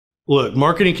Look,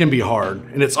 marketing can be hard,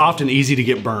 and it's often easy to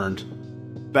get burned.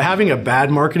 But having a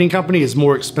bad marketing company is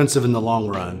more expensive in the long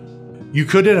run. You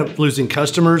could end up losing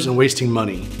customers and wasting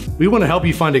money. We want to help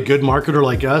you find a good marketer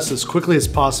like us as quickly as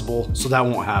possible so that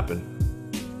won't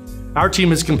happen. Our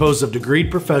team is composed of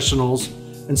degreed professionals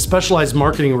and specialized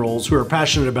marketing roles who are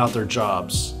passionate about their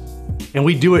jobs. And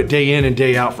we do it day in and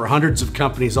day out for hundreds of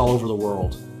companies all over the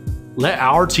world. Let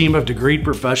our team of degreed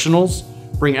professionals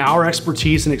bring our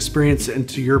expertise and experience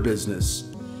into your business,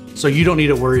 so you don't need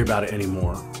to worry about it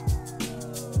anymore.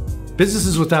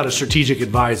 Businesses without a strategic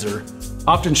advisor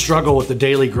often struggle with the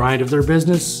daily grind of their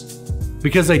business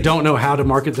because they don't know how to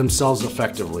market themselves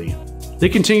effectively. They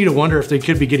continue to wonder if they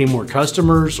could be getting more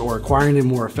customers or acquiring them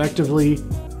more effectively,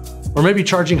 or maybe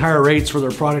charging higher rates for their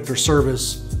product or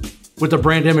service with a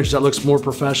brand image that looks more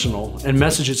professional and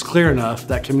messages clear enough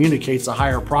that communicates a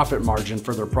higher profit margin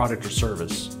for their product or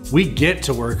service. We get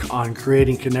to work on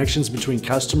creating connections between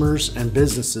customers and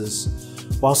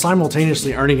businesses while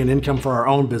simultaneously earning an income for our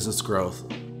own business growth.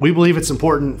 We believe it's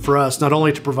important for us not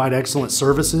only to provide excellent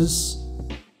services,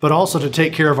 but also to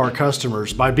take care of our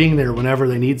customers by being there whenever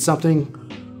they need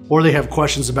something or they have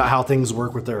questions about how things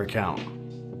work with their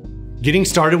account. Getting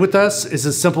started with us is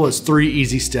as simple as 3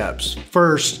 easy steps.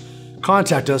 First,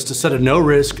 contact us to set a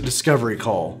no-risk discovery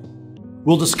call.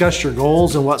 We'll discuss your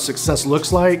goals and what success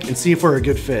looks like and see if we're a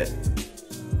good fit.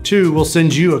 2, we'll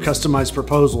send you a customized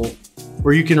proposal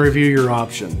where you can review your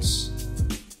options.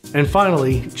 And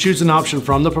finally, choose an option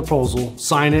from the proposal,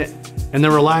 sign it, and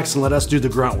then relax and let us do the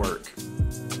grunt work.